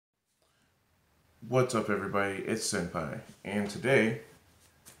What's up, everybody? It's Senpai, and today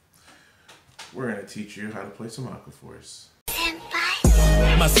we're going to teach you how to play some Aqua.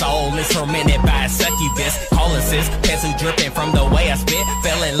 My soul is tormented by a succubus. Calling sis, pencil dripping from the way I spit.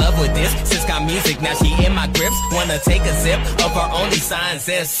 Fell in love with this. Sis got music, now she in my grips. Wanna take a sip of her only sign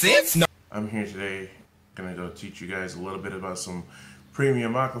says sits. No. I'm here today, gonna go teach you guys a little bit about some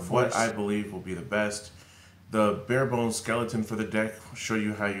premium Aqua, what I believe will be the best. The bare bones skeleton for the deck will show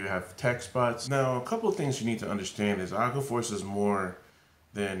you how you have tech spots. Now, a couple of things you need to understand is Aqua Force is more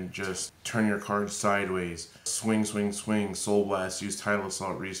than just turn your card sideways, swing, swing, swing, Soul Blast, use Tidal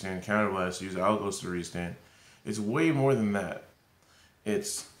Assault, restand, Counter Blast, use Algos to restand. It's way more than that.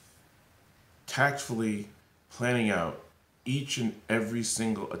 It's tactfully planning out each and every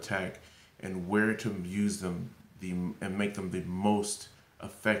single attack and where to use them and make them the most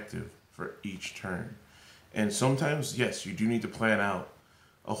effective for each turn. And sometimes, yes, you do need to plan out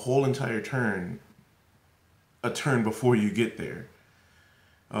a whole entire turn, a turn before you get there.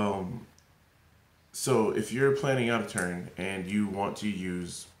 So if you're planning out a turn and you want to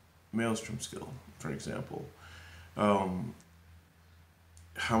use Maelstrom skill, for example, how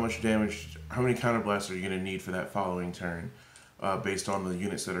much damage, how many counter blasts are you going to need for that following turn, based on the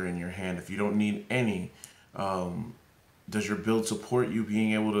units that are in your hand? If you don't need any, does your build support you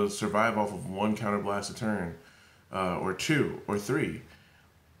being able to survive off of one counter blast a turn, or two or three?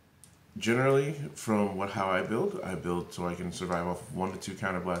 Generally, from how I build so I can survive off of 1 to 2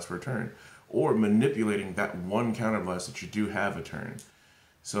 counter blasts per turn, or manipulating that one counter blast that you do have a turn.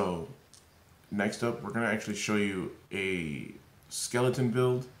 So next up, we're going to actually show you a skeleton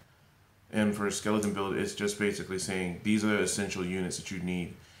build. And for a skeleton build, it's just basically saying these are the essential units that you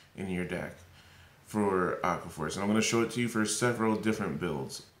need in your deck for Aqua Force. And I'm going to show it to you for several different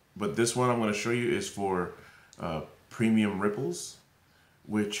builds. But this one I'm going to show you is for premium ripples,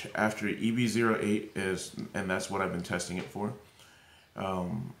 which after EB08 is, and that's what I've been testing it for.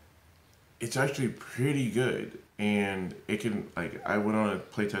 It's actually pretty good, and it can, like, I went on a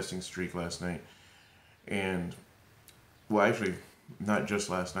playtesting streak last night, and, well, actually, not just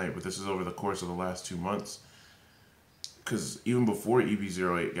last night, but this is over the course of the last 2 months, because even before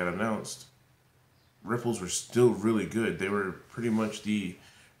EB08 got announced, ripples were still really good. They were pretty much the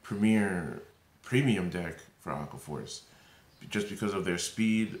premium deck for Aqua Force, just because of their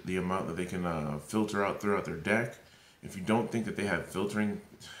speed, the amount that they can filter out throughout their deck. If you don't think that they have filtering,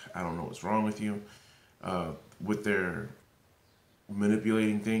 I don't know what's wrong with you, with their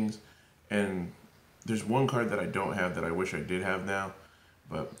manipulating things. And there's one card that I don't have that I wish I did have now,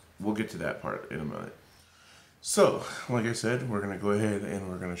 but we'll get to that part in a minute. So, like I said, we're going to go ahead and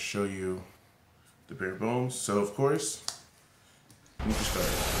we're going to show you the bare bones. So, of course, we need to start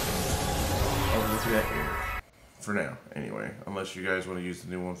over with that here. For now, anyway, unless you guys want to use the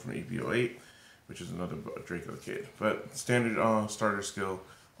new one from EB08, which is another Draco kid. But standard starter skill,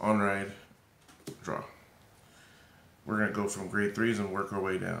 on ride, draw. We're going to go from grade 3s and work our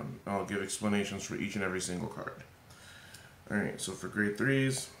way down. I'll give explanations for each and every single card. Alright, so for grade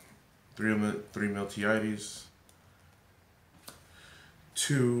 3s, 3 Miltiades,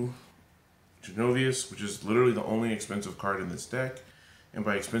 2 Genovius, which is literally the only expensive card in this deck. And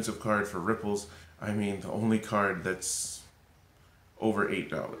by expensive card for ripples, I mean the only card that's over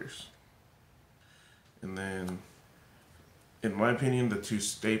 $8. And then, in my opinion, the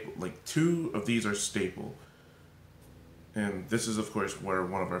two of these are staple. And this is, of course, where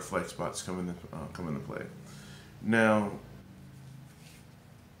one of our flex spots come into play. Now,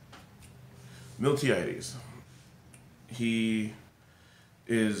 Miltiades. He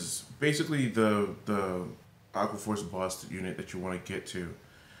is basically the Aqua Force boss unit that you want to get to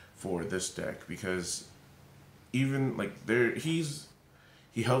for this deck, because even like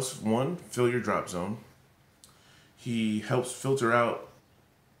he helps, one, fill your drop zone. He helps filter out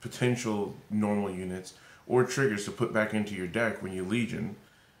potential normal units or triggers to put back into your deck when you legion.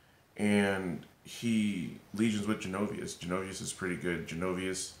 And he legions with Genovius. Genovius is pretty good.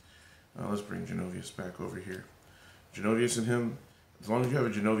 Genovius, let's bring Genovius back over here. Genovius and him, as long as you have a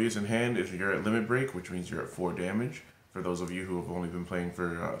Genovius in hand, if you're at limit break, which means you're at 4 damage, for those of you who have only been playing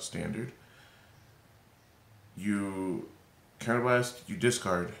for standard, you counterblast, you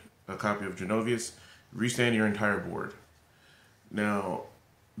discard a copy of Genovius, restand your entire board. Now,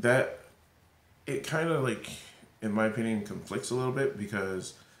 it kind of, like, in my opinion, conflicts a little bit,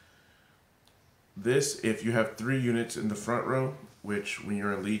 because this, if you have 3 units in the front row, which when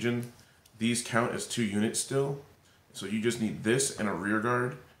you're a Legion, these count as 2 units still. So you just need this and a rear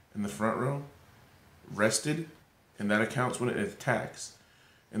guard in the front row, rested, and that accounts when it attacks.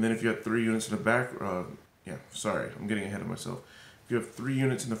 And then if you have 3 units in the back, yeah, sorry, I'm getting ahead of myself. If you have 3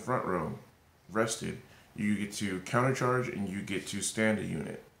 units in the front row, rested, you get to countercharge and you get to stand a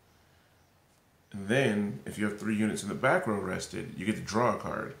unit. And then, if you have 3 units in the back row rested, you get to draw a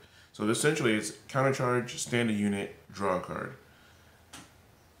card. So essentially, it's countercharge, stand a unit, draw a card.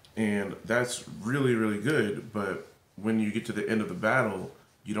 And that's really, really good, but when you get to the end of the battle,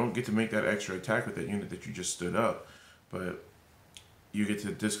 you don't get to make that extra attack with that unit that you just stood up. But you get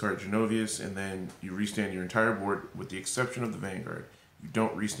to discard Genovius, and then you restand your entire board with the exception of the Vanguard. You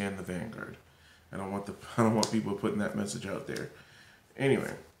don't restand the Vanguard. I don't want people putting that message out there.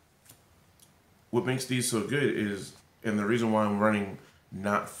 Anyway, what makes these so good is, and the reason why I'm running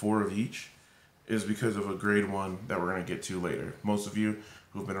not 4 of each, is because of a grade 1 that we're going to get to later. Most of you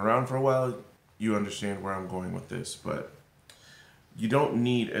who've been around for a while, you understand where I'm going with this, but you don't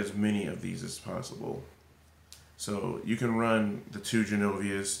need as many of these as possible. So you can run the 2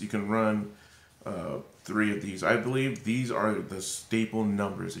 Genovius, you can run 3 of these. I believe these are the staple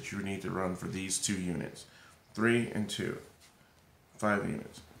numbers that you need to run for these 2 units. 3 and 2. 5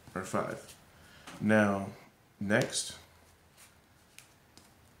 units, or 5. Now, next,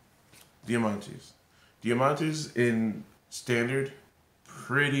 Diamantes. Diamantes in standard,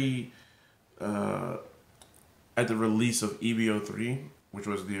 pretty, at the release of EBO3, which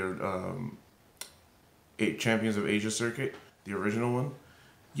was the 8 Champions of Asia circuit, the original one,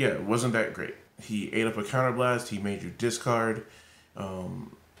 yeah, it wasn't that great. He ate up a counterblast, he made you discard,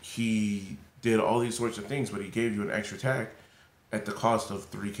 he did all these sorts of things, but he gave you an extra attack at the cost of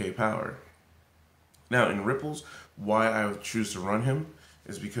 3k power. Now, in Ripples, why I would choose to run him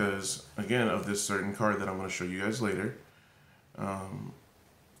is because, again, of this certain card that I'm going to show you guys later.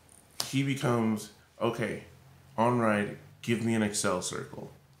 He becomes, okay, on ride, give me an Excel circle.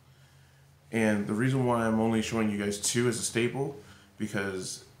 And the reason why I'm only showing you guys 2 as a staple,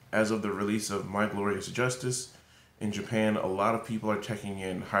 because as of the release of My Glorious Justice, in Japan, a lot of people are checking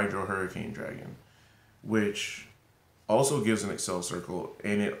in Hydro Hurricane Dragon, which also gives an Excel circle,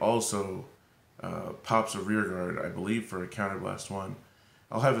 and it also pops a rear guard, I believe, for a Counterblast 1.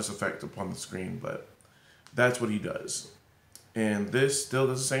 I'll have this effect up on the screen, but that's what he does. And this still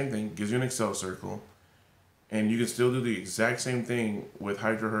does the same thing, gives you an Excel circle, and you can still do the exact same thing with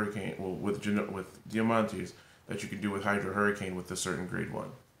Hydro Hurricane, well, with Diamantes, that you can do with Hydro Hurricane with a certain grade 1,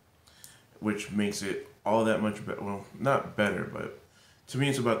 which makes it all that much better. Well, not better, but to me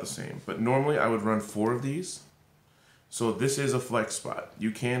it's about the same. But normally I would run 4 of these. So this is a flex spot.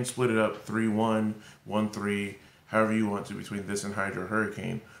 You can split it up 3-1, 1-3, however you want to between this and Hydro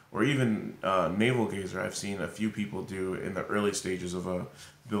Hurricane, or even Naval Gazer. I've seen a few people do in the early stages of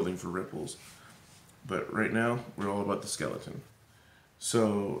building for Ripples. But right now, we're all about the skeleton.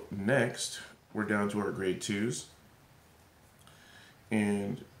 So next, we're down to our grade 2s.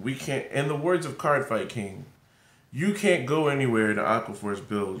 And we can't, in the words of Cardfight King, you can't go anywhere in the Aquaforce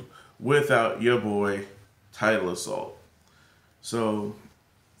build without your boy, Tidal Assault. So,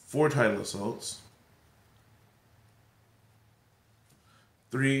 4 Tidal Assaults.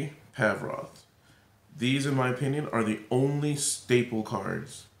 3 Pavroth. These, in my opinion, are the only staple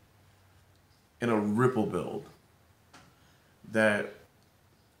cards in a Ripple build that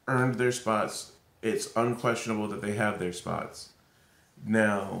earned their spots. It's unquestionable that they have their spots.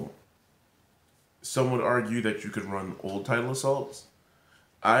 Now, some would argue that you could run old Tidal Assaults.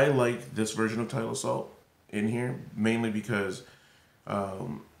 I like this version of Tidal Assault in here, mainly because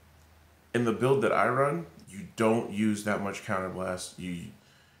in the build that I run, you don't use that much Counterblast.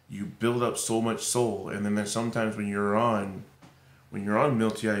 You build up so much soul, and then there's sometimes when you're on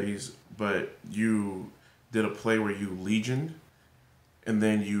Miltiades, but you did a play where you legioned, and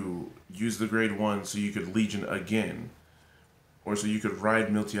then you used the grade 1 so you could legion again, or so you could ride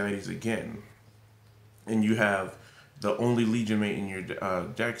Miltiades again, and you have the only legion mate in your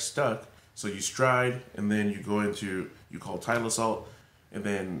deck stuck, so you stride, and then you go into, you call Tidal Assault, and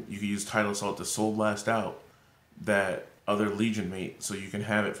then you can use Tidal Assault to Soul Blast out that other legion mate so you can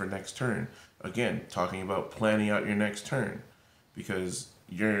have it for next turn. Again, talking about planning out your next turn, because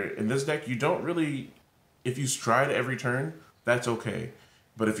you're in this deck, you don't really, if you stride every turn, that's okay.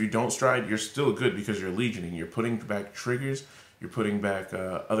 But if you don't stride, you're still good because you're legioning. You're putting back triggers, you're putting back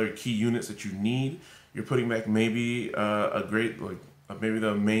other key units that you need, you're putting back maybe a great, like maybe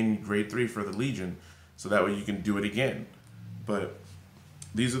the main grade 3 for the Legion, so that way you can do it again. But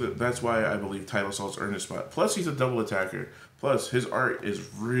these are that's why I believe Tidal Assault's earned his spot. Plus, he's a double attacker. Plus, his art is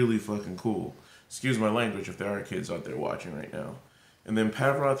really fucking cool. Excuse my language if there are kids out there watching right now. And then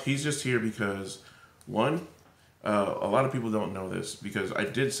Pavroth, he's just here because, one, a lot of people don't know this, because I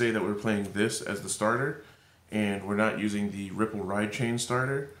did say that we're playing this as the starter, and we're not using the Ripple Ride Chain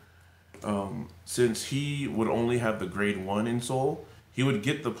starter. Since he would only have the grade 1 in Soul, he would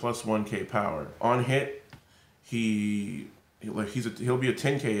get the plus 1k power. On hit, he'll be a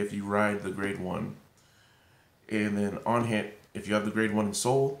 10k if you ride the grade 1. And then on hit, if you have the grade 1 in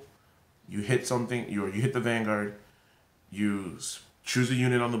soul, you hit something, you hit the Vanguard, you choose a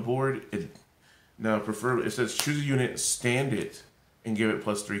unit on the board. It says choose a unit, stand it, and give it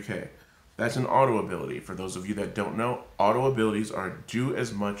plus 3k. That's an auto ability. For those of you that don't know, auto abilities are do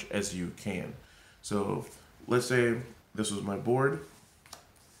as much as you can. So let's say this was my board.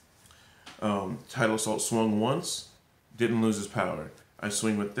 Tidal Assault swung once, didn't lose his power. I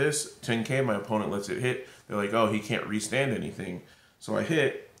swing with this, 10k, my opponent lets it hit. They're like, oh, he can't restand anything. So I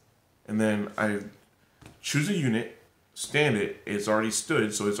hit, and then I choose a unit, stand it, it's already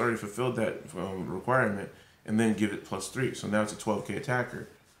stood, so it's already fulfilled that requirement, and then give it plus 3. So now it's a 12k attacker.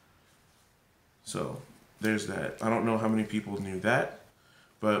 So there's that. I don't know how many people knew that,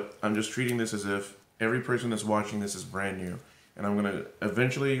 but I'm just treating this as if every person that's watching this is brand new. And I'm going to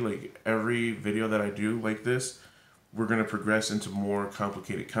eventually, like every video that I do like this, we're going to progress into more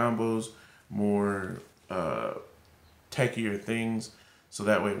complicated combos, more techier things, so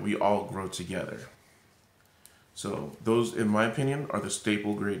that way we all grow together. So those, in my opinion, are the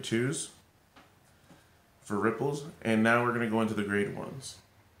staple grade 2s for ripples. And now we're going to go into the grade 1s.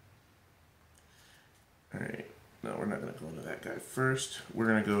 Alright, no, we're not going to go into that guy first. We're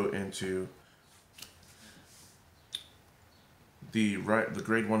going to go into the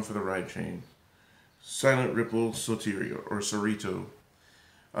grade 1 for the ride chain. Silent Ripple Soterio, or Sorito.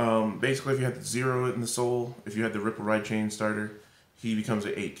 Basically, if you had the 0 in the soul, if you had the Ripple ride chain starter, he becomes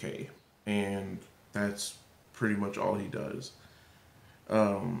an 8k. And that's pretty much all he does.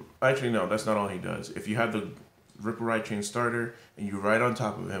 Actually, no, that's not all he does. If you have the Ripple ride chain starter and you ride on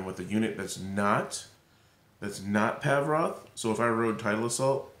top of him with a unit that's not Pavroth, so if I rode Tidal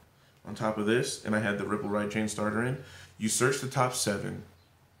Assault on top of this and I had the Ripple ride chain starter in, you search the top 7,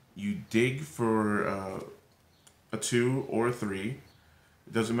 you dig for a 2 or a 3.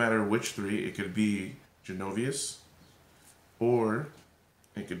 It doesn't matter which 3. It could be Genovius, or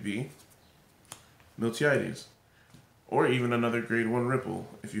it could be Miltiades, or even another grade 1 Ripple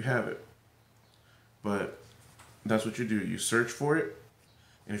if you have it. But that's what you do. You search for it,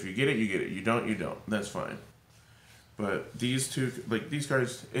 and if you get it, you get it. You don't, you don't. That's fine. But these two, like these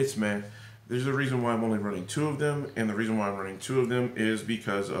cards, it's man. There's a reason why I'm only running 2 of them, and the reason why I'm running 2 of them is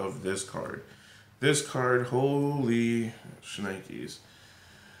because of this card. This card, holy shnikes.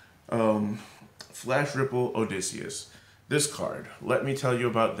 Flash Ripple Odysseus. This card, let me tell you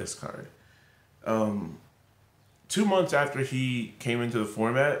about this card. 2 months after he came into the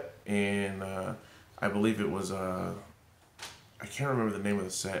format, and I believe it was, I can't remember the name of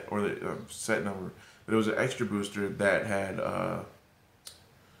the set, or the set number, but it was an extra booster that had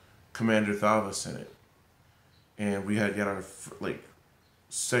Commander Thavas in it. And we had got our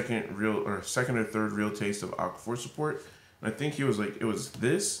second or third real taste of Aqua support. And I think he was like, it was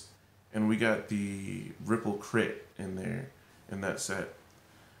this, and we got the Ripple crit in there, in that set.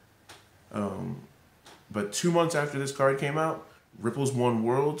 But 2 months after this card came out, Ripples won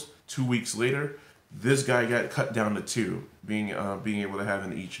Worlds. 2 weeks later, this guy got cut down to 2, being able to have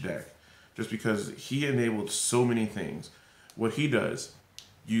in each deck. Just because he enabled so many things. What he does,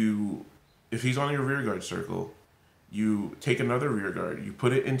 if he's on your rearguard circle, you take another rearguard, you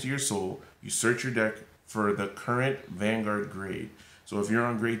put it into your soul, you search your deck for the current Vanguard grade. So if you're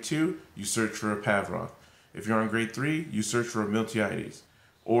on grade 2, you search for a Pavroth. If you're on grade 3, you search for a Miltiades.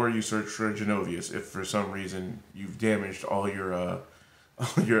 Or you search for a Genovius if for some reason you've damaged all your other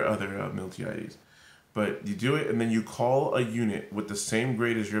Miltiades. But you do it, and then you call a unit with the same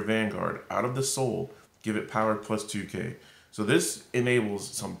grade as your Vanguard out of the soul, give it power plus 2k. So this enables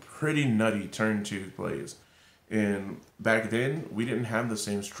some pretty nutty turn 2 plays. And back then, we didn't have the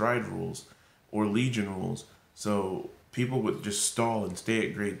same stride rules or legion rules. So people would just stall and stay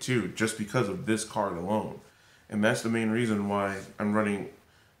at grade 2 just because of this card alone. And that's the main reason why I'm running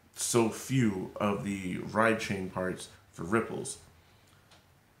so few of the ride chain parts for Ripples.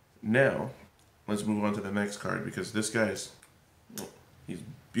 Now, let's move on to the next card, because this guy's, he's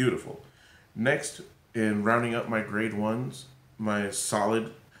beautiful. Next, in rounding up my grade 1s, my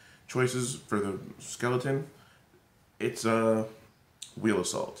solid choices for the skeleton, it's a Wheel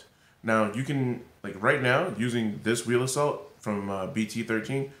Assault. Now, you can, like right now, using this Wheel Assault from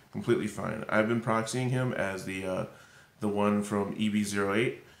BT13, completely fine. I've been proxying him as the one from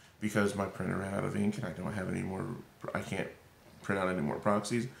EB08 because my printer ran out of ink and I don't have any more, I can't print out any more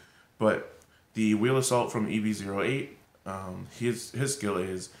proxies. But the Wheel Assault from EB08, his skill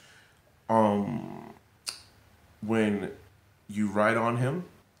is, when you ride on him,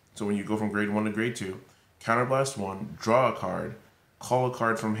 so when you go from grade 1 to grade 2, counterblast 1, draw a card, call a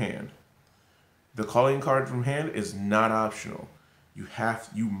card from hand. The calling card from hand is not optional.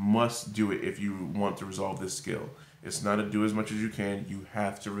 You must do it if you want to resolve this skill. It's not a do as much as you can. You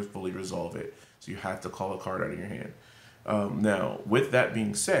have to fully resolve it. So you have to call a card out of your hand. Now, with that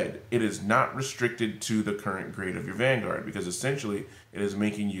being said, it is not restricted to the current grade of your Vanguard, because essentially it is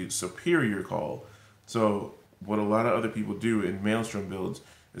making you superior call. So what a lot of other people do in Maelstrom builds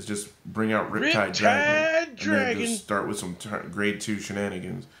is just bring out Riptide Dragon and then just start with some grade 2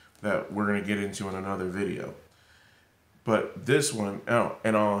 shenanigans that we're going to get into in another video. But this one,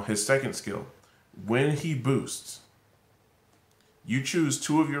 and on his second skill, when he boosts, you choose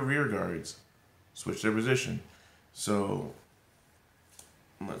 2 of your rear guards, switch their position. So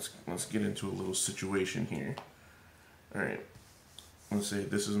let's get into a little situation here. All right, let's say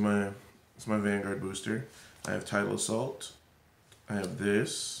this is my Vanguard booster. I have Tidal Assault. I have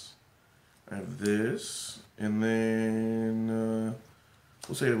this. I have this, and then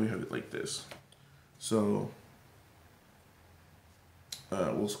we'll say we have it like this. So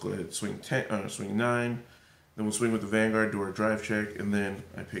we'll go ahead and swing 9. Then we'll swing with the Vanguard, do our drive check, and then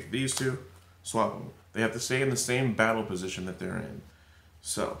I pick these 2, swap them. They have to stay in the same battle position that they're in.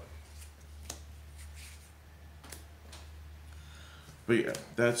 So, but yeah,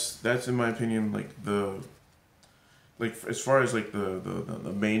 that's in my opinion as far as like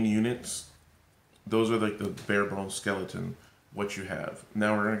the main units, those are like the bare bones skeleton what you have.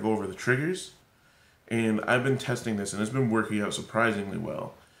 Now we're gonna go over the triggers, and I've been testing this and it's been working out surprisingly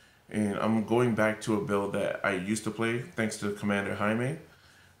well. And I'm going back to a build that I used to play thanks to Commander Jaime.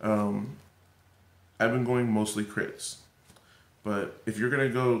 I've been going mostly crits. But if you're going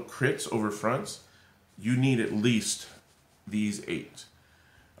to go crits over fronts, you need at least these 8.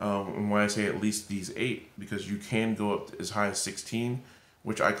 And why I say at least these 8, because you can go up as high as 16,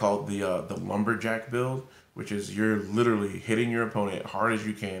 which I call the lumberjack build, which is you're literally hitting your opponent hard as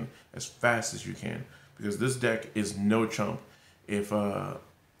you can, as fast as you can. Because this deck is no chump. If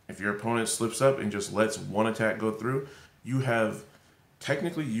your opponent slips up and just lets one attack go through, you have...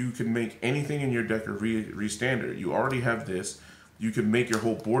 Technically, you can make anything in your deck a re-standard. You already have this. You can make your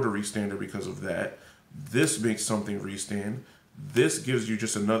whole board a re-standard because of that. This makes something restand. This gives you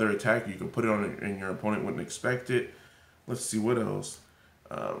just another attack. You can put it on and your opponent wouldn't expect it. Let's see what else.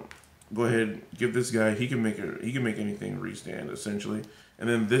 Go ahead, give this guy. He can make anything restand essentially, and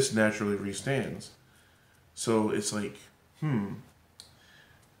then this naturally restands. So it's like, running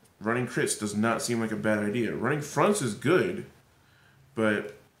crits does not seem like a bad idea. Running fronts is good.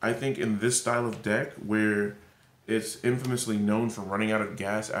 But I think in this style of deck, where it's infamously known for running out of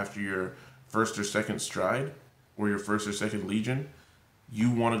gas after your first or second stride, or your first or second legion,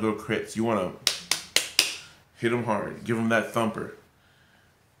 you want to go crits. You want to hit them hard. Give them that thumper.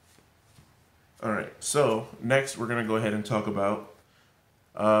 Alright, so next we're going to go ahead and talk about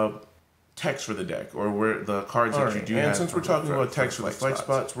text for the deck, or where the cards that you do have. And since we're talking about text for the flex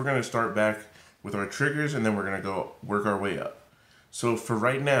spots, we're going to start back with our triggers, and then we're going to go work our way up. So for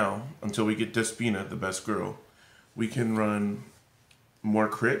right now, until we get Despina, the best girl, we can run more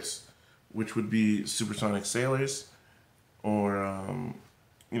crits, which would be Supersonic Sailors, or,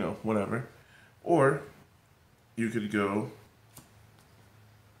 whatever. Or you could go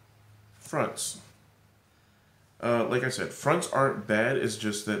fronts. Like I said, fronts aren't bad. It's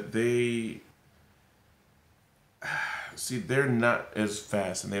just that they're not as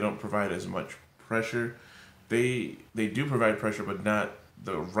fast and they don't provide as much pressure. They do provide pressure, but not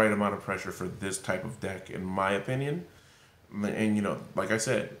the right amount of pressure for this type of deck, in my opinion. And, like I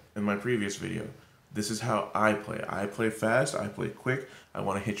said in my previous video, this is how I play. I play fast, I play quick, I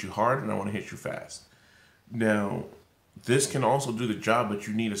want to hit you hard, and I want to hit you fast. Now, this can also do the job, but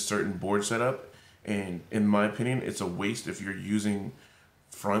you need a certain board setup. And in my opinion, it's a waste if you're using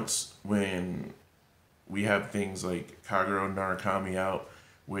fronts when we have things like Kagero Narukami out,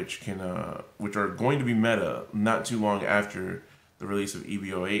 which are going to be meta not too long after the release of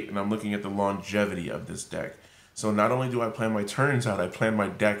EBO8, and I'm looking at the longevity of this deck. So not only do I plan my turns out, I plan my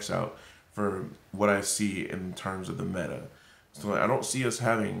decks out for what I see in terms of the meta. So I don't see us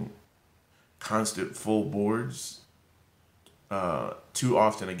having constant full boards too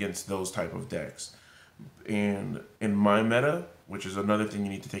often against those type of decks. And in my meta, which is another thing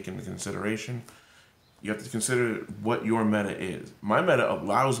you need to take into consideration, you have to consider what your meta is. My meta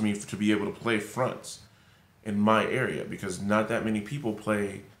allows me to be able to play fronts in my area because not that many people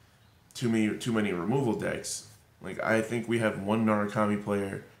play too many removal decks. Like, I think we have one Narukami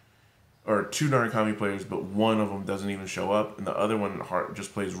player, or two Narukami players, but one of them doesn't even show up, and the other one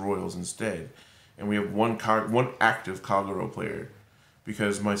just plays Royals instead. And we have one active Kagero player,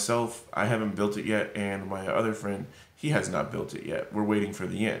 because myself, I haven't built it yet, and my other friend, he has not built it yet. We're waiting for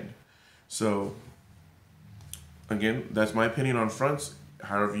the end. So, again, that's my opinion on fronts.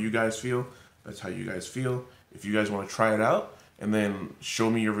 However you guys feel, that's how you guys feel. If you guys want to try it out and then show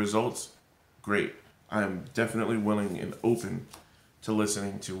me your results, great. I'm definitely willing and open to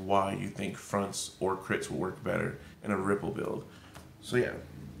listening to why you think fronts or crits will work better in a ripple build. So yeah,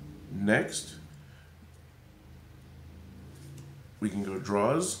 next, we can go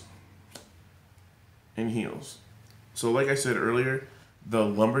draws and heals. So like I said earlier, the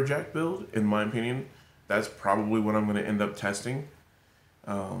lumberjack build, in my opinion, that's probably what I'm going to end up testing.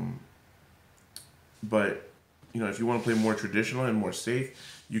 But, you know, if you want to play more traditional and more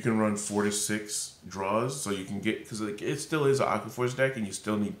safe, you can run 4 to 6 draws. So you can get, because like, it still is an Aqua deck and you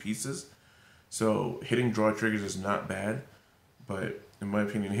still need pieces. So hitting draw triggers is not bad. But in my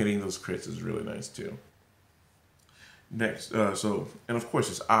opinion, hitting those crits is really nice too. Next, and of course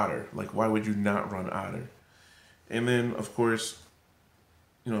it's Otter. Like, why would you not run Otter? And then, of course,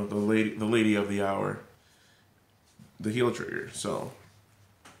 you know, the lady of the hour, the heal trigger. So,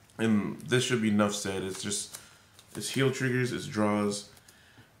 and this should be enough said. It's heal triggers, it's draws.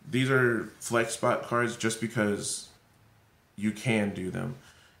 These are flex spot cards just because you can do them.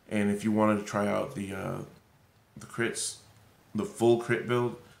 And if you wanted to try out the crits, the full crit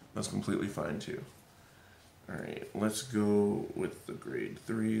build, that's completely fine too. All right, let's go with the grade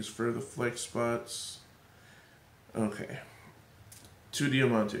 3s for the flex spots. Okay, 2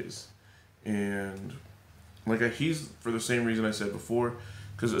 Diamantes, and like he's for the same reason I said before,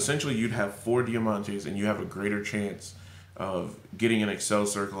 because essentially you'd have 4 Diamantes and you have a greater chance of getting an Excel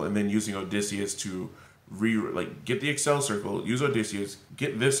circle and then using Odysseus to get the Excel circle, use Odysseus,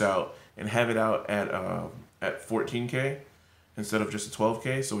 get this out, and have it out at 14k instead of just a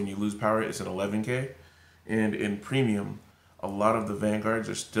 12k. So when you lose power, it's an 11k. And in premium, a lot of the vanguards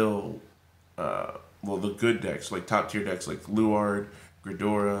are still, well, the good decks, like top tier decks like Luard,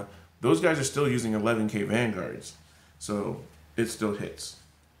 Gridora, those guys are still using 11k vanguards. So it still hits.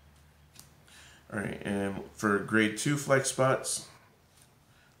 All right, and for grade 2 flex spots,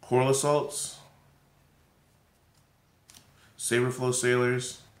 Coral Assaults, Saberflow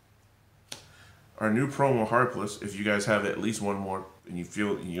Sailors, our new promo Harpless. If you guys have at least one more and you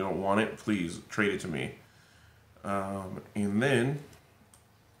feel you don't want it, please trade it to me. And then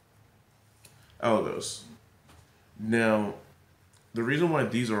Algos. Now, the reason why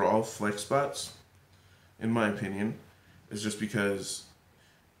these are all flex spots, in my opinion, is just because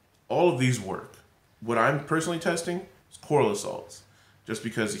all of these work. What I'm personally testing is Coral Assaults, just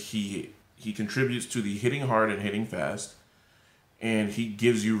because he contributes to the hitting hard and hitting fast, and he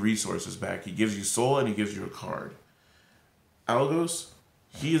gives you resources back. He gives you soul and he gives you a card. Algos,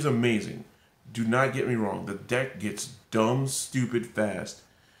 he is amazing. Do not get me wrong. The deck gets dumb, stupid fast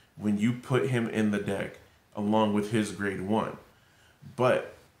when you put him in the deck along with his grade 1.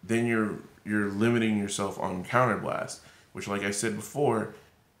 But then you're limiting yourself on counterblast, which, like I said before,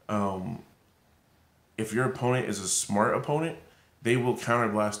 if your opponent is a smart opponent, they will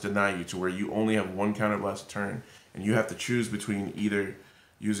counterblast deny you to where you only have 1 counterblast a turn, and you have to choose between either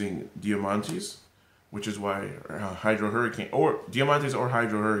using Diamantes, which is why Hydro Hurricane, or Diamantes or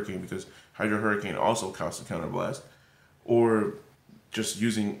Hydro Hurricane, because Hydro Hurricane also costs a counterblast, or just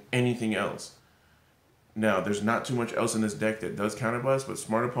using anything else. Now, there's not too much else in this deck that does counterblast, but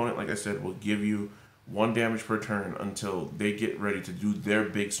smart opponent, like I said, will give you 1 damage per turn until they get ready to do their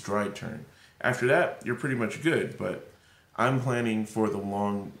big stride turn. After that, you're pretty much good, but I'm planning for the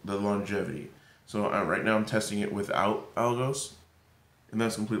longevity. So right now I'm testing it without Algos, and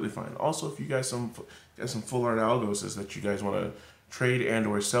that's completely fine. Also, if you guys some full art Algoses that you guys want to trade and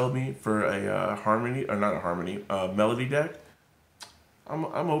or sell me for a harmony, or not a harmony, melody deck, I'm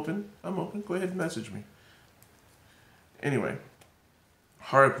open. I'm open. Go ahead and message me. Anyway,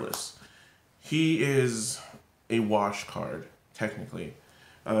 Harpless. He is a wash card, technically.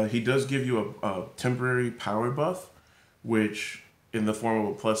 He does give you a temporary power buff, which in the form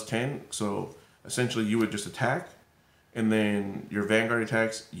of a +10. So essentially you would just attack, and then your Vanguard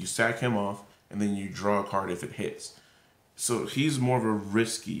attacks, you sack him off, and then you draw a card if it hits. So he's more of a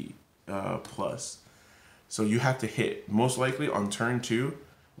risky plus. So you have to hit. Most likely on turn 2,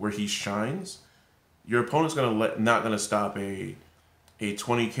 where he shines, your opponent's not gonna stop a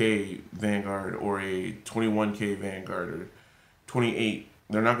 20k Vanguard or a 21k Vanguard or 28.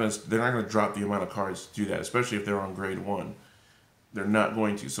 They're not gonna drop the amount of cards to do that, especially if they're on grade 1. They're not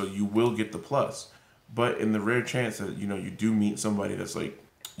going to. So you will get the plus. But in the rare chance that you do meet somebody that's like,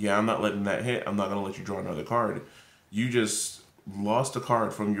 yeah, I'm not letting that hit, I'm not gonna let you draw another card, you just lost a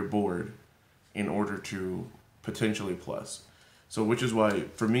card from your board in order to potentially plus. So which is why,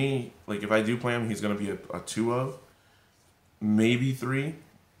 for me, like if I do play him, he's going to be a 2 of. maybe 3,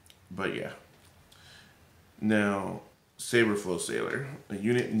 but yeah. Now, Saberflow Sailor, a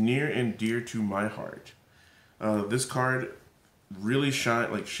unit near and dear to my heart. This card really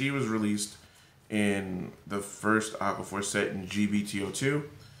shined, like she was released in the first Aqua Force set in GBTO2,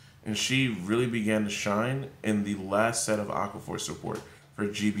 and she really began to shine in the last set of Aqua Force support for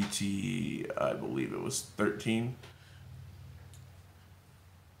GBT, I believe it was 13.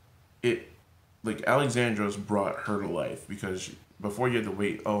 Like Alexandros brought her to life because before you had to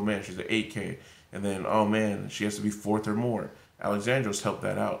wait, oh man, she's an 8K, and then oh man, she has to be 4th or more. Alexandros helped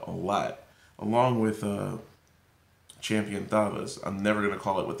that out a lot, along with Champion Thavas. I'm never gonna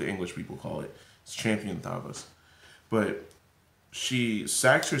call it what the English people call it. It's Champion Thavas, but she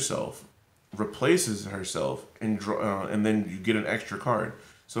sacks herself, replaces herself, and then you get an extra card.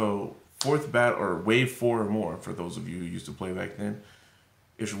 So 4th battle or wave 4 or more for those of you who used to play back then.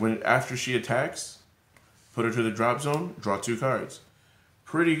 After she attacks, put her to the drop zone, draw 2 cards.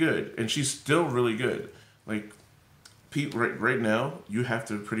 Pretty good, and she's still really good. Like, Pete, right now, you have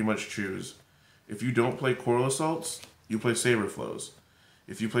to pretty much choose. If you don't play Coral Assaults, you play Saber Flows.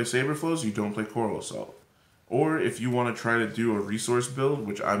 If you play Saber Flows, you don't play Coral Assault. Or if you want to try to do a resource build,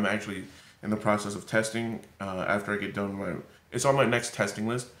 which I'm actually in the process of testing after I get done it's on my next testing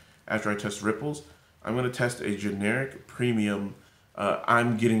list after I test Ripples. I'm going to test a generic premium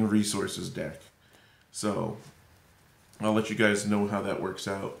I'm getting resources deck. So I'll let you guys know how that works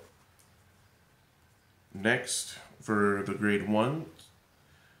out. Next, for the grade 1,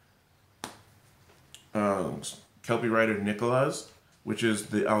 Kelpie Rider Nicholas, which is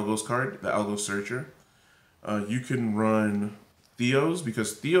the Algos card, the Algos Searcher. You can run Theos,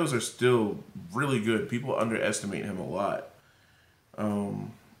 because Theos are still really good. People underestimate him a lot.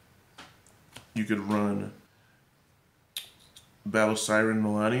 You could run Battle Siren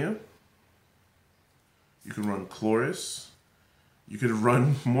Melania. You can run Chloris. You could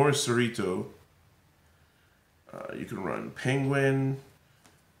run more Cerrito. You can run Penguin.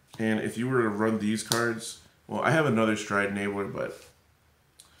 And if you were to run these cards, well, I have another Stride Enabler, but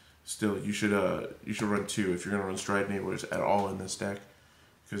still, you should run 2 if you're gonna run Stride Enablers at all in this deck,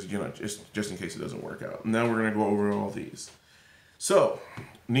 because just in case it doesn't work out. Now we're gonna go over all these. So,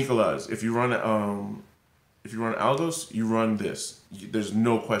 Nicolas, if you run Algos, you run this. There's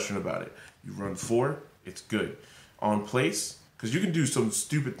no question about it. You run 4, it's good. On place, because you can do some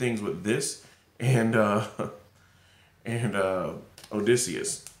stupid things with this and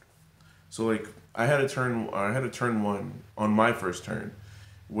Odysseus. So like I had a turn 1 on my first turn,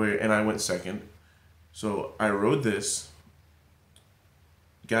 and I went 2nd. So I rode this,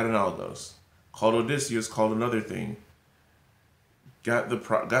 got an Algos, called Odysseus, called another thing, got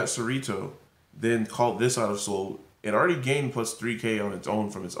Cerrito, then called this out of Soul. It already gained plus 3k on its own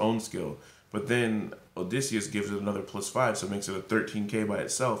from its own skill, but then Odysseus gives it another plus 5, so it makes it a 13k by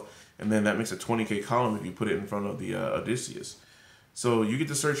itself, and then that makes a 20k column if you put it in front of the Odysseus. So you get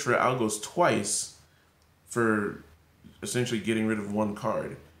to search for Algos twice for essentially getting rid of 1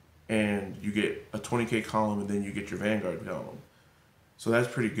 card, and you get a 20k column, and then you get your Vanguard column. So that's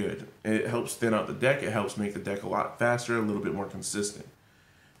pretty good. It helps thin out the deck. It helps make the deck a lot faster, a little bit more consistent.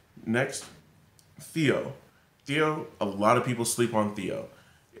 Next, Theo. Theo, a lot of people sleep on Theo.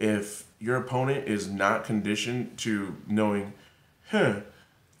 If your opponent is not conditioned to knowing,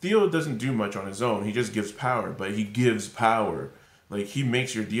 Theo doesn't do much on his own. He just gives power, but he gives power. Like, he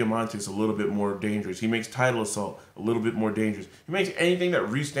makes your Diamantes a little bit more dangerous. He makes Tidal Assault a little bit more dangerous. He makes anything that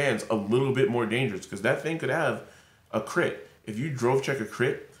restands a little bit more dangerous, because that thing could have a crit. If you drove check a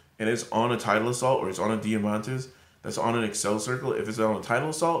crit and it's on a Tidal Assault or it's on a Diamantes that's on an Excel Circle, if it's on a Tidal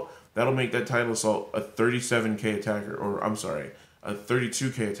Assault, that'll make that Tidal Assault a 37k attacker, or I'm sorry, a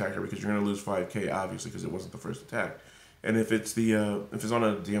 32k attacker, because you're going to lose 5k, obviously, because it wasn't the first attack. And if it's if it's on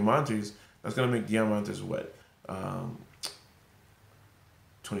a Diamantes, that's going to make Diamantes what?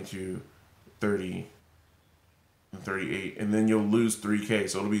 22, 30, and 38, and then you'll lose 3k,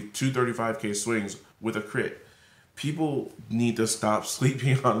 so it'll be 2 35k swings with a crit. People need to stop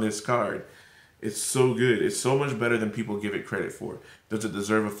sleeping on this card. It's so good. It's so much better than people give it credit for. Does it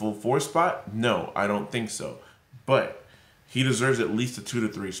deserve a full 4 spot? No, I don't think so. But he deserves at least a 2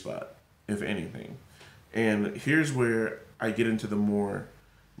 to 3 spot, if anything. And here's where I get into the more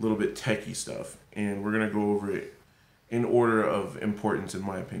little bit techie stuff, and we're going to go over it in order of importance, in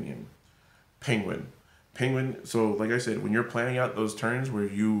my opinion. Penguin. So like I said, when you're planning out those turns where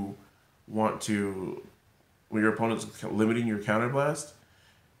you want to, where your opponent's limiting your counterblast,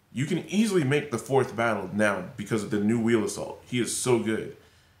 you can easily make the 4th battle now because of the new Wheel Assault. He is so good.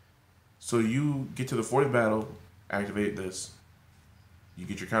 So you get to the 4th battle, activate this, you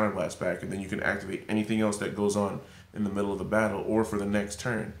get your counterblast back, and then you can activate anything else that goes on in the middle of the battle or for the next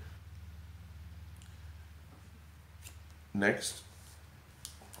turn. Next,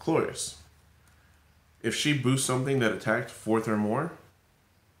 Chloris. If she boosts something that attacked 4th or more,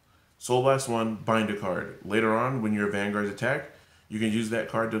 Soul Blast 1, bind a card. Later on, when your Vanguard's attack, you can use that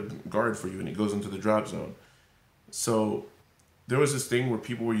card to guard for you, and it goes into the drop zone. So, there was this thing where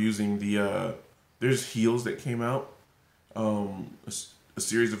people were using the, there's heals that came out, a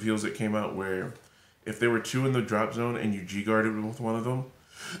series of heals that came out where if there were 2 in the drop zone and you G-guarded with one of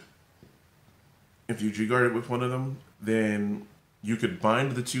them, then you could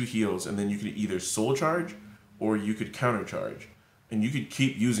bind the 2 heals, and then you could either soul charge or you could counter charge. And you could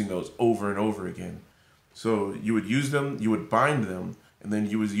keep using those over and over again. So you would use them, you would bind them, and then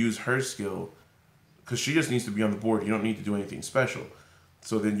you would use her skill, because she just needs to be on the board. You don't need to do anything special.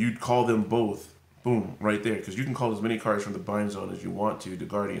 So then you'd call them both, boom, right there, because you can call as many cards from the bind zone as you want to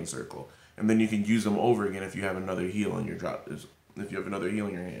Guardian Circle. And then you can use them over again if you have another heal in your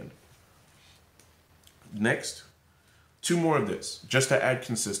hand. Next, 2 more of this, just to add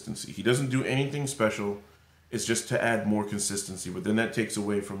consistency. He doesn't do anything special. It's just to add more consistency, but then that takes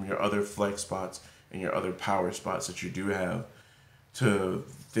away from your other flex spots and your other power spots that you do have to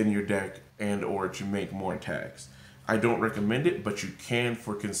thin your deck and or to make more attacks. I don't recommend it, but you can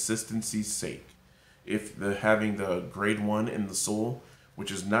for consistency's sake. If having the grade 1 in the soul, which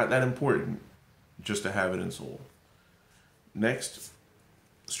is not that important, just to have it in soul. Next,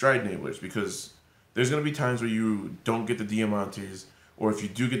 stride enablers, because there's going to be times where you don't get the Diamantes, or if you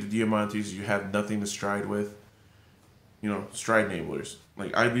do get the Diamantes, you have nothing to stride with. You know, stride enablers.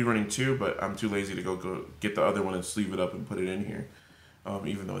 Like, I'd be running 2, but I'm too lazy to go get the other one and sleeve it up and put it in here,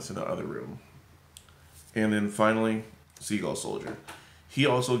 even though it's in the other room. And then finally, Seagull Soldier. He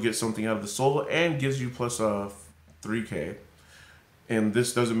also gets something out of the soul and gives you plus 3k. And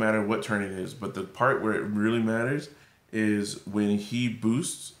this doesn't matter what turn it is, but the part where it really matters is when he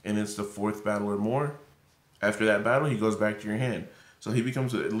boosts and it's the 4th battle or more. After that battle, he goes back to your hand. So he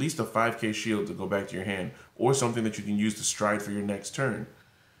becomes at least a 5k shield to go back to your hand, or something that you can use to stride for your next turn.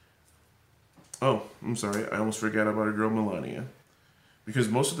 Oh, I'm sorry, I almost forgot about our girl Melania. Because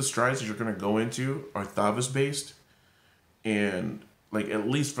most of the strides that you're going to go into are Thavas based, and like at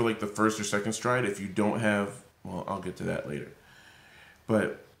least for like the 1st or 2nd stride, if you don't have, well, I'll get to that later.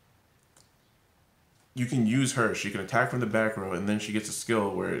 But you can use her. She can attack from the back row, and then she gets a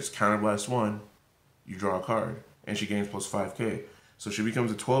skill where it's Counterblast 1, you draw a card, and she gains plus 5k. So she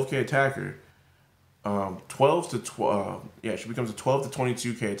becomes a 12k attacker. She becomes a 12 to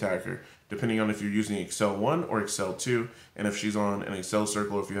 22k attacker, depending on if you're using Excel 1 or Excel 2, and if she's on an Excel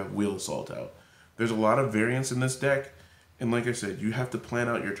circle or if you have Wheel Assault out. There's a lot of variance in this deck, and like I said, you have to plan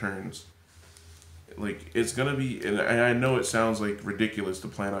out your turns. Like, it's gonna be, and I know it sounds like ridiculous to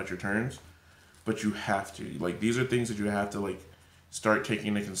plan out your turns, but you have to. Like, these are things that you have to like start taking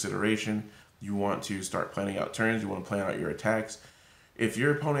into consideration. You want to start planning out turns. You want to plan out your attacks. If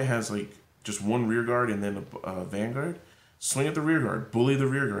your opponent has like just 1 rear guard and then a vanguard, swing at the rear guard, bully the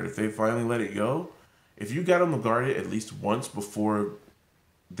rear guard. If they finally let it go, if you got them to guard it at least once before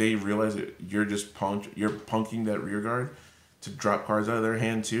they realize that you're punking that rear guard to drop cards out of their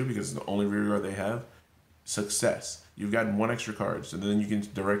hand too, because it's the only rear guard they have, success. You've gotten 1 extra card, so then you can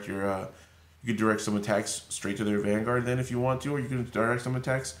direct your you can direct some attacks straight to their vanguard then if you want to, or you can direct some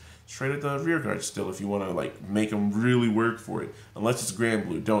attacks straight at the rear guard still if you want to like make them really work for it. Unless it's Grand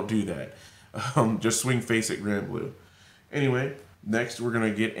Blue, don't do that. Just swing face at Grand Blue. Anyway, next we're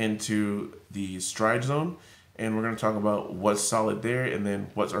gonna get into the stride zone, and we're gonna talk about what's solid there, and then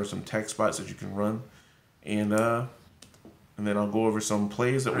what are some tech spots that you can run, and then I'll go over some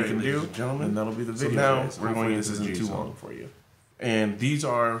plays that we can do, gentlemen, and that'll be the video. So now we're going. This isn't too long for you. And these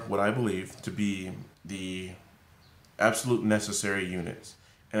are what I believe to be the absolute necessary units,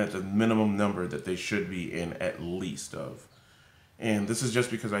 and at the minimum number that they should be in at least of. And this is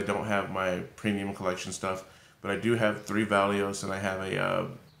just because I don't have my premium collection stuff, but I do have 3 Valios, and I have a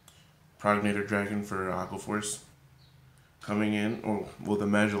Prognator Dragon for Aqua Force coming in, or well, the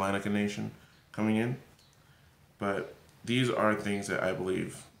Magellanic Nation coming in. But these are things that I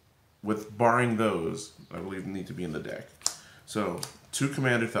believe, with barring those, I believe need to be in the deck. So, 2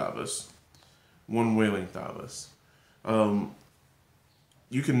 Commander Thavas, 1 Wailing Thavas.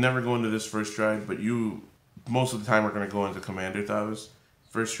 You can never go into this first stride, but you most of the time are going to go into Commander Thavas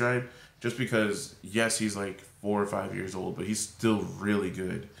first stride, just because, yes, he's like 4 or 5 years old, but he's still really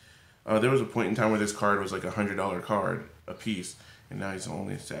good. There was a point in time where this card was like $100 card a piece, and now he's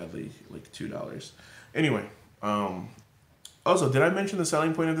only, sadly, like $2. Anyway, also, did I mention the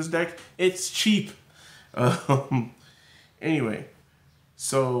selling point of this deck? It's cheap. Anyway,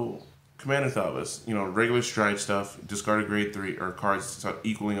 so Commander Thavas, you know, regular stride stuff, discard a grade 3, or cards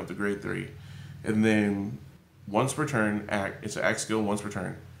equaling up to grade 3. And then once per turn, it's an act skill once per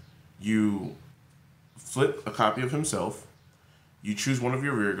turn. You flip a copy of himself, you choose one of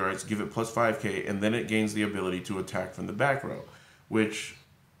your rear guards, give it plus 5k, and then it gains the ability to attack from the back row, which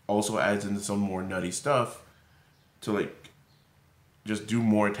also adds into some more nutty stuff to like just do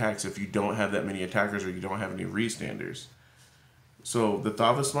more attacks if you don't have that many attackers or you don't have any restanders. So the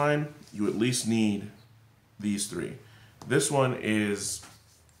Thavas line, you at least need these 3. This one is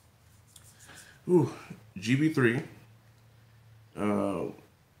GB3.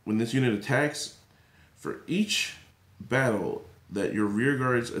 When this unit attacks, for each battle that your rear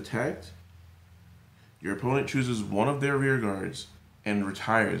guards attacked, your opponent chooses one of their rear guards and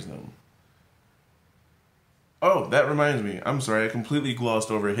retires them. Oh, that reminds me. I'm sorry, I completely glossed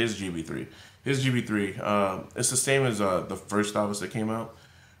over his GB3. His GB3, it's the same as the first Thavas that came out.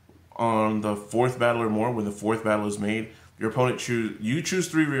 On the 4th battle or more, when the 4th battle is made, your opponent you choose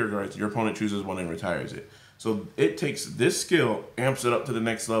 3 rear guards, your opponent chooses 1 and retires it. So it takes this skill, amps it up to the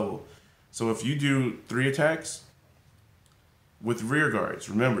next level. So if you do 3 attacks with rear guards,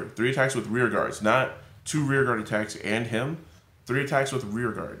 remember, 3 attacks with rear guards, not 2 rear guard attacks and him, 3 attacks with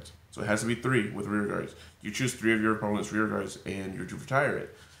rear guards. So it has to be 3 with rear guards. You choose 3 of your opponent's rear guards and you're to retire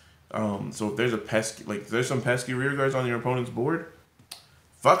it. So if there's there's some pesky rear guards on your opponent's board,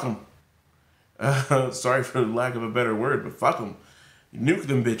 fuck them. Sorry for the lack of a better word, but fuck them. Nuke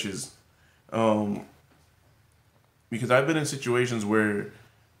them bitches. Because I've been in situations where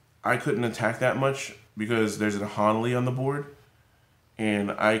I couldn't attack that much because there's a Hanali on the board,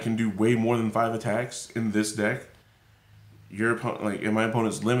 and I can do way more than 5 attacks in this deck. Your opponent, and my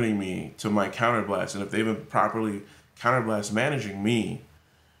opponent's limiting me to my counterblast, and if they've been properly counterblast managing me,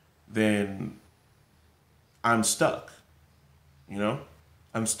 then I'm stuck. You know,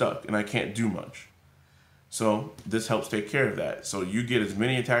 I'm stuck, and I can't do much. So this helps take care of that. So you get as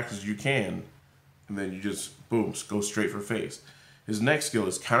many attacks as you can, and then you just boom, go straight for face. His next skill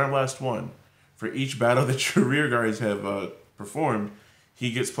is Counterblast 1. For each battle that your rear guards have performed,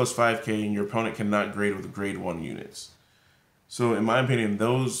 he gets plus 5k, and your opponent cannot grade with grade 1 units. So in my opinion,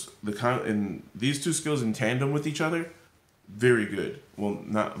 these 2 skills in tandem with each other, very good. Well,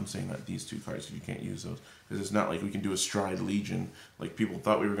 I'm saying not these 2 cards, so you can't use those, because it's not like we can do a Stride Legion like people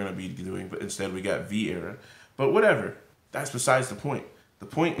thought we were going to be doing, but instead we got V-Era. But whatever, that's besides the point. The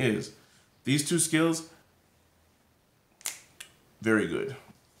point is, these 2 skills, very good.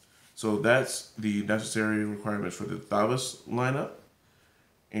 So that's the necessary requirements for the Thavas lineup.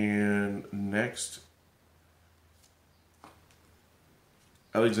 And next,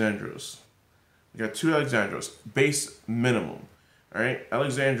 Alexandros. We got 2 Alexandros, base minimum. All right,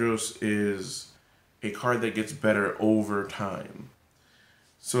 Alexandros is a card that gets better over time.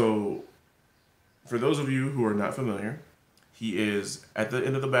 So, for those of you who are not familiar, he is at the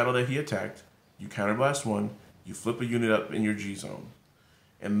end of the battle that he attacked. You counterblast 1, you flip a unit up in your G zone,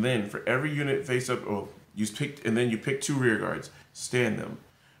 and then for every unit face up, you pick 2 rear guards, stand them.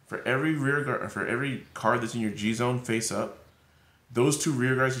 For every rear guard, for every card that's in your G zone face up, those 2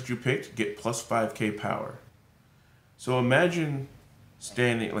 rear guards that you picked get plus 5k power. So imagine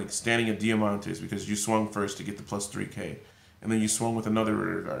standing a Diamantes because you swung first to get the plus 3k, and then you swung with another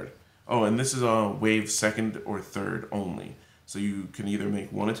rear guard. Oh, and this is on wave 2nd or 3rd only. So you can either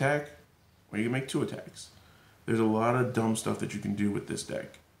make 1 attack or you can make 2 attacks. There's a lot of dumb stuff that you can do with this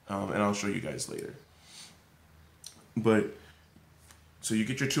deck, and I'll show you guys later. But so you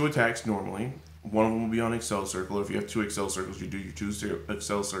get your 2 attacks normally. One of them will be on Excel Circle. If you have 2 Excel Circles, you do your 2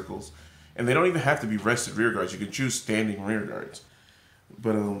 Excel Circles. And they don't even have to be rested rear guards. You can choose standing rear guards.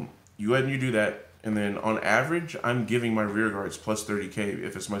 But you go ahead and you do that. And then on average, I'm giving my rear guards plus 30k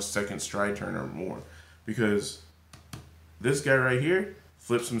if it's my 2nd stride turn or more. Because this guy right here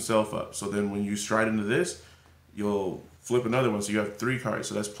flips himself up. So then when you stride into this, you'll flip another one. So you have 3 cards.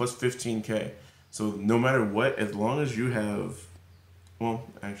 So that's plus 15k. So no matter what, as long as you have... Well,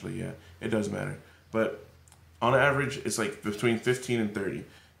 actually, yeah, it does matter. But on average, it's like between 15 and 30.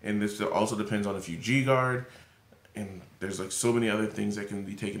 And this also depends on if you G-guard. And there's like so many other things that can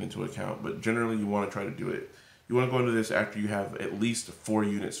be taken into account. But generally, you want to try to do it. You want to go into this after you have at least 4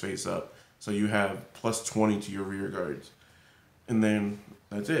 units face up. So you have plus 20 to your rear guards. And then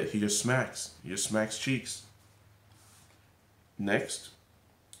that's it. He just smacks. He just smacks cheeks. Next.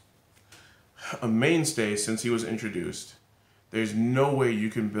 A mainstay since he was introduced. There's no way you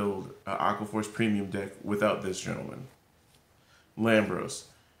can build an Aquaforce Premium deck without this gentleman. Lambros.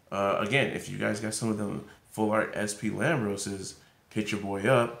 Again, if you guys got some of them full art SP Lambroses, hit your boy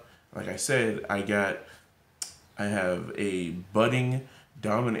up. Like I said, I have a budding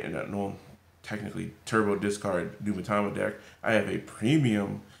dominant, no, technically turbo discard Nubatama deck. I have a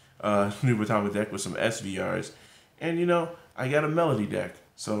premium Nubatama deck with some SVRs. And, you know, I got a Melody deck.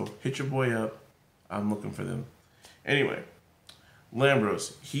 So hit your boy up. I'm looking for them. Anyway,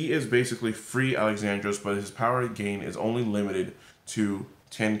 Lambros. He is basically free Alexandros, but his power gain is only limited to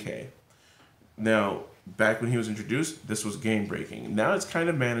 10k. Now, back when he was introduced, this was game breaking. Now it's kind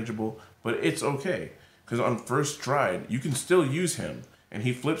of manageable, but it's okay. Because on first stride, you can still use him, and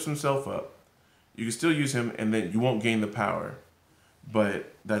he flips himself up. You can still use him, and then you won't gain the power.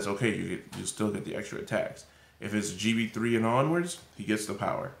 But that's okay, you still get the extra attacks. If it's GB3 and onwards, he gets the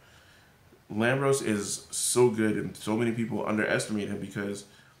power. Lambros is so good, and so many people underestimate him because,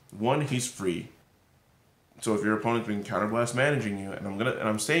 one, he's free. So if your opponent's been counterblast managing you, and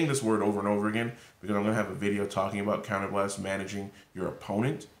I'm saying this word over and over again because I'm gonna have a video talking about counterblast managing your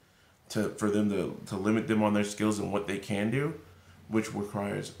opponent for them to limit them on their skills and what they can do, which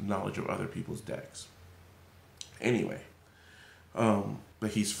requires knowledge of other people's decks. Anyway,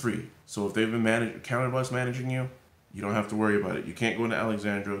 but he's free. So if they've been counterblast managing you, you don't have to worry about it. You can't go into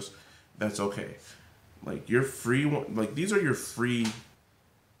Alexandros. That's okay. Like you're free. Like these are your free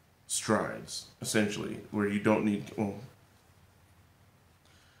strides, essentially, where you don't need. Well,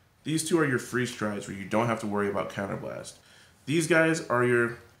 these two are your free strides where you don't have to worry about counterblast. These guys are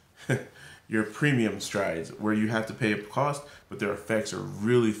your your premium strides where you have to pay a cost, but their effects are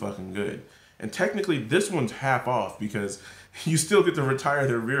really fucking good. And technically, this one's half off because you still get to retire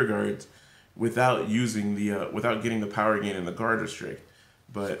their rear guards without using the without getting the power gain and the guard restrict.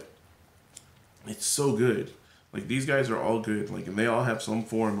 But it's so good. Like these guys are all good. Like, and they all have some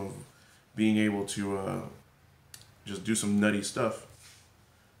form of being able to just do some nutty stuff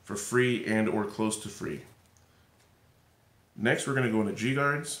for free and or close to free. Next, we're gonna go into G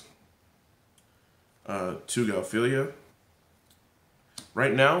guards. 2 Galphilia.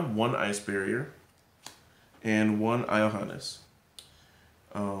 Right now, 1 Ice Barrier and 1 Iohannis.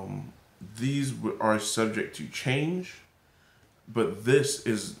 These are subject to change, but this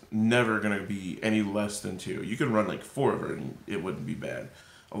is never going to be any less than 2. You can run like 4 of it and it wouldn't be bad.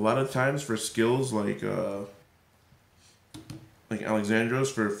 A lot of times for skills like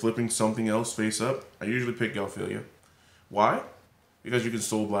Alexandros, for flipping something else face up, I usually pick Galphilia. Why? Because you can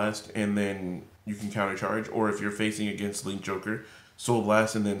Soul Blast and then you can countercharge, or if you're facing against Link Joker, Soul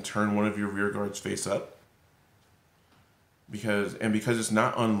Blast and then turn one of your rear guards face up. Because it's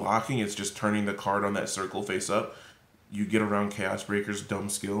not unlocking, it's just turning the card on that circle face up. You get around Chaos Breaker's dumb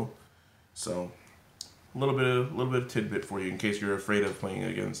skill. So a little bit of tidbit for you in case you're afraid of playing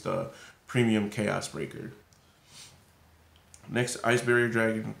against premium Chaos Breaker. Next, Ice Barrier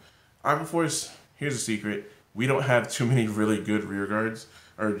Dragon. Aqua Force, here's a secret. We don't have too many really good rear guards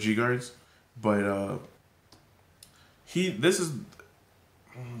or G guards, but this is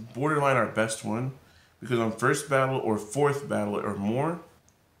borderline our best one because on first battle or fourth battle or more,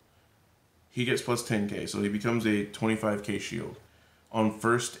 he gets plus 10k, so he becomes a 25k shield on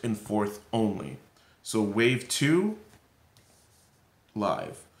first and fourth only. So wave 2,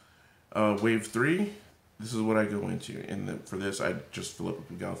 live. Wave 3, this is what I go into, and for this I just fill up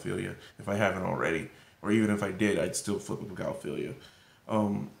with Galphilia if I haven't already, or even if I did, I'd still flip with Galphilia.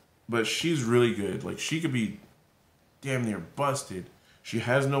 But she's really good. Like, she could be damn near busted. She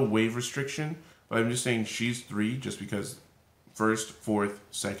has no wave restriction, but I'm just saying she's 3 just because first, fourth,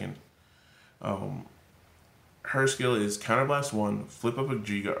 second. Her skill is Counterblast 1, flip up a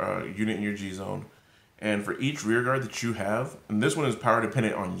unit in your G zone, and for each rear guard that you have, and this one is power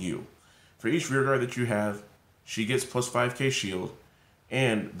dependent on you, for each rear guard that you have, she gets plus 5k shield,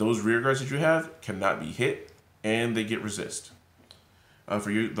 and those rear guards that you have cannot be hit, and they get resist. For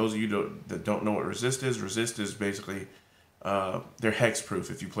you, those of you that don't know what resist is basically they're hex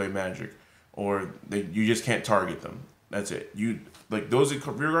proof if you play Magic, or you just can't target them. That's it. Like those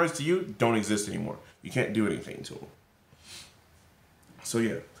rear guards to you don't exist anymore. You can't do anything to them. So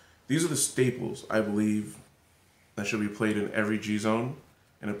yeah, these are the staples I believe that should be played in every G zone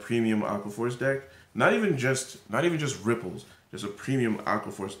in a premium Aqua Force deck. Not even just ripples, just a premium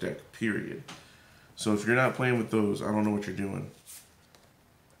Aqua Force deck. Period. So if you're not playing with those, I don't know what you're doing.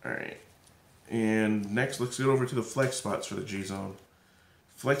 All right. And next, let's get over to the flex spots for the G zone.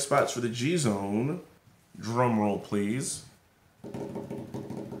 Flex spots for the G zone. Drum roll, please.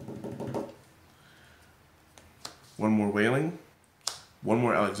 1 more Wailing. 1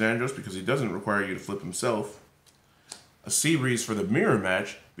 more Alexandros because he doesn't require you to flip himself. A Sea Breeze for the mirror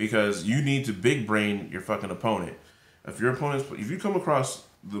match because you need to big brain your fucking opponent. If you come across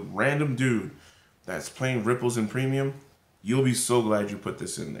the random dude that's playing ripples in premium, you'll be so glad you put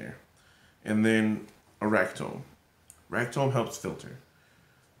this in there. And then a Ractome. Ractome helps filter.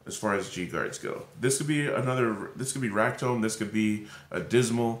 as far as G guards go. This could be Ractome, this could be a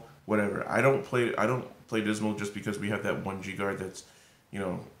Dismal, whatever. I don't play Dismal just because we have that one G guard that's, you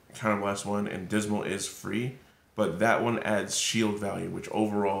know, Counterblast 1, and Dismal is free, but that one adds shield value, which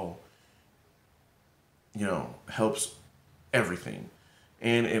overall, you know, helps everything.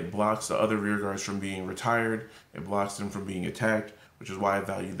 And it blocks the other rear guards from being retired. It blocks them from being attacked, which is why I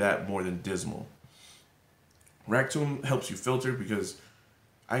value that more than Dismal. Ractome helps you filter because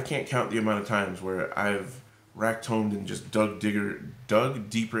I can't count the amount of times where I've Ractomed and just dug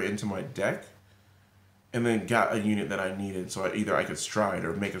deeper into my deck and then got a unit that I needed, so either I could stride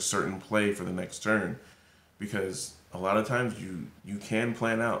or make a certain play for the next turn. Because a lot of times you can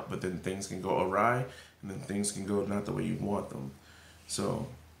plan out, but then things can go awry, and then things can go not the way you want them. So,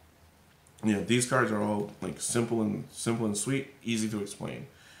 you know, these cards are all like simple and sweet, easy to explain.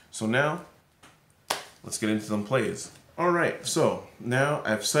 So now, let's get into some plays. All right, so now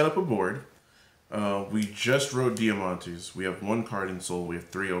I've set up a board. We just wrote Diamantes. We have 1 card in Soul. We have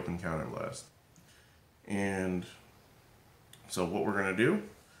 3 open Counterblast. And so what we're gonna do?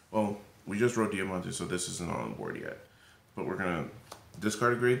 Well, we just wrote Diamantes, so this isn't on the board yet. But we're gonna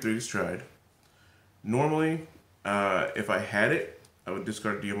discard a grade 3 to Stride. Normally, if I had it, I would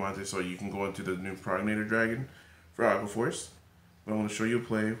discard Diamantes so you can go into the new Prognator Dragon for Aqua Force. But I want to show you a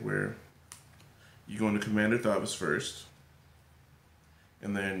play where you go into Commander Thobus first,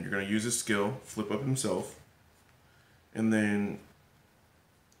 and then you're going to use his skill, flip up himself, and then,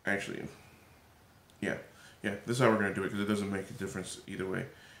 actually, yeah, this is how we're going to do it, because it doesn't make a difference either way.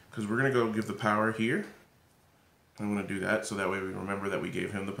 Because we're going to go give the power here. I'm going to do that, so that way we remember that we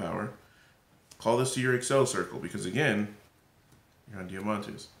gave him the power. Call this to your Excel circle, because again, you're on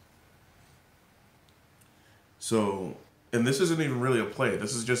Diamantes. So, and this isn't even really a play.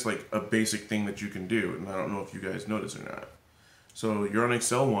 This is just like a basic thing that you can do, and I don't know if you guys notice or not. So you're on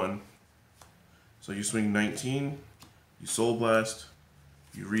Excel 1. So you swing 19, you Soul Blast,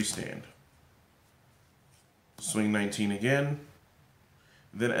 you restand. Swing 19 again.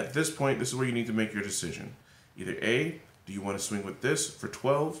 Then at this point, this is where you need to make your decision. Either A, do you want to swing with this for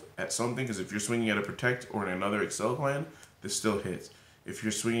 12 at something? Because if you're swinging at a Protect or in another Excel clan, this still hits. If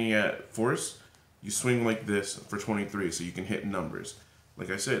you're swinging at Force, you swing like this for 23, so you can hit numbers. Like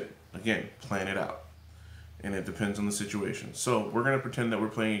I said, again, plan it out. And it depends on the situation. So we're going to pretend that we're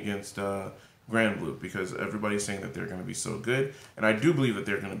playing against Grand Blue, because everybody's saying that they're going to be so good. And I do believe that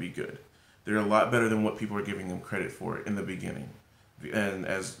they're going to be good. They're a lot better than what people are giving them credit for in the beginning. And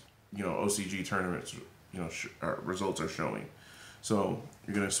as, you know, OCG tournaments, you know, results are showing. So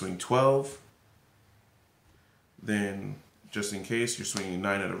you're going to swing 12. Then, just in case, you're swinging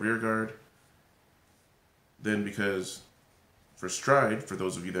 9 at a rear guard. Then, because for Stride, for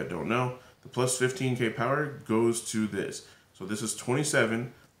those of you that don't know, the plus 15k power goes to this. So this is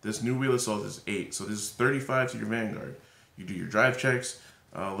 27. This new Wheel Assault is 8. So this is 35 to your Vanguard. You do your drive checks.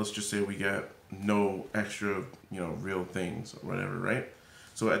 Let's just say we got no extra, you know, real things or whatever, right?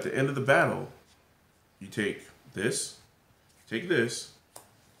 So at the end of the battle, you take this,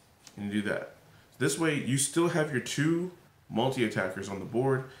 and you do that. This way, you still have your 2 multi-attackers on the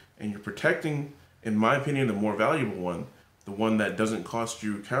board, and you're protecting, in my opinion, the more valuable one, the one that doesn't cost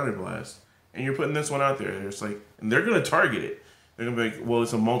you Counterblast, and you're putting this one out there. It's like, and they're going to target it. They're going to be like, well,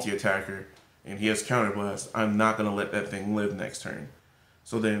 it's a multi-attacker, and he has Counterblast. I'm not going to let that thing live next turn.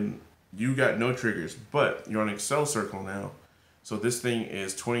 So then you got no triggers, but you're on Excel circle now. So this thing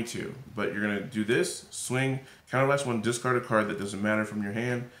is 22, but you're going to do this, swing, Counterblast 1, discard a card that doesn't matter from your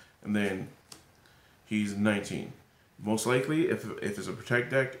hand, and then he's 19. Most likely, if it's a Protect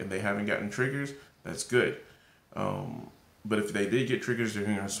deck and they haven't gotten triggers, that's good. But if they did get triggers, they're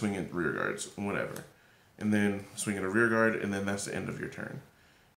going to swing at rear guards, whatever. And then swing at a rear guard, and then that's the end of your turn.